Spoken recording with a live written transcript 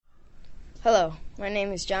Hello, my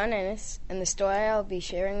name is John Ennis, and the story I'll be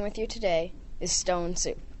sharing with you today is Stone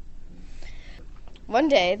Soup. One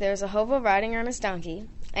day, there was a hobo riding on his donkey,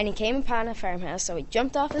 and he came upon a farmhouse, so he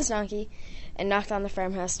jumped off his donkey and knocked on the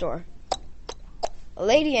farmhouse door. A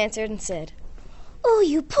lady answered and said, "Oh,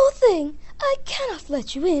 you poor thing, I cannot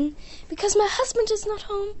let you in, because my husband is not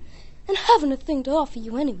home, and haven't a thing to offer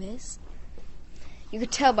you anyways." You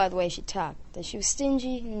could tell by the way she talked that she was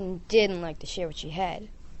stingy and didn't like to share what she had.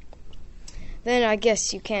 "Then I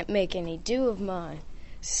guess you can't make any do of my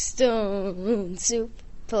stone soup,"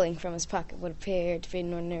 pulling from his pocket what appeared to be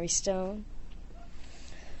an ordinary stone.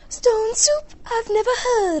 "Stone soup? I've never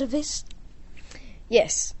heard of it."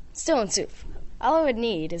 "Yes, stone soup. All I would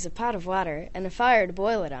need is a pot of water and a fire to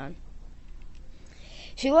boil it on."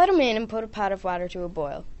 She let him in and put a pot of water to a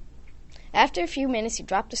boil. After a few minutes, he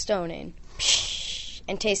dropped a stone in,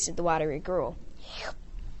 and tasted the watery gruel.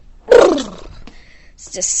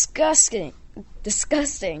 "It's disgusting.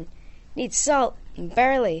 Needs salt and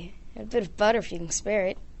barley, and a bit of butter if you can spare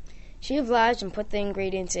it." She obliged and put the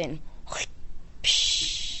ingredients in.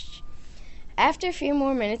 After a few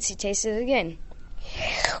more minutes, he tasted it again.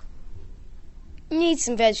 "Needs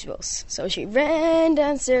some vegetables." So she ran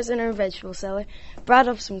downstairs in her vegetable cellar, brought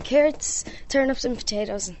up some carrots, turnips, and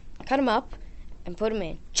potatoes, and cut them up and put them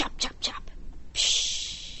in. Chop, chop, chop.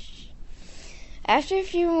 After a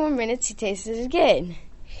few more minutes, he tasted it again.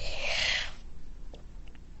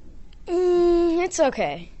 It's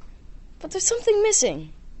okay, but there's something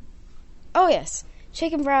missing. Oh yes,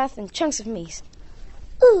 chicken broth and chunks of meat.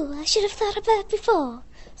 "Ooh, I should have thought of that before."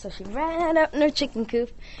 So she ran out in her chicken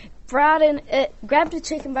coop, grabbed the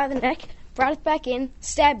chicken by the neck, brought it back in,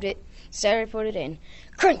 stabbed it, started to put it in.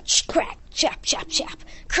 Crunch, crack, chop, chop, chop.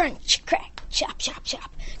 Crunch, crack, chop, chop,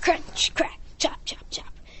 chop. Crunch, crack, chop, chop,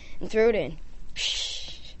 chop. And threw it in.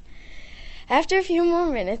 After a few more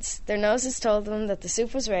minutes, their noses told them that the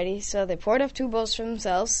soup was ready, so they poured up 2 bowls for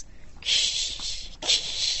themselves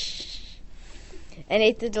and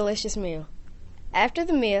ate the delicious meal. After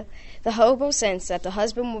the meal, the hobo sensed that the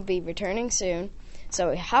husband would be returning soon,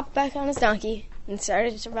 so he hopped back on his donkey and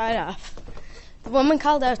started to ride off. The woman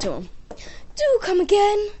called out to him, "Do come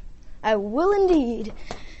again." "I will indeed."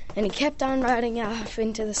 And he kept on riding off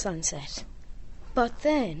into the sunset. But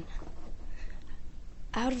then,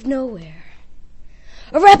 out of nowhere,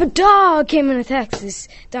 a rabid dog came and attacked his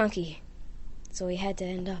donkey, so he had to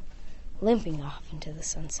end up limping off into the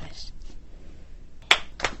sunset.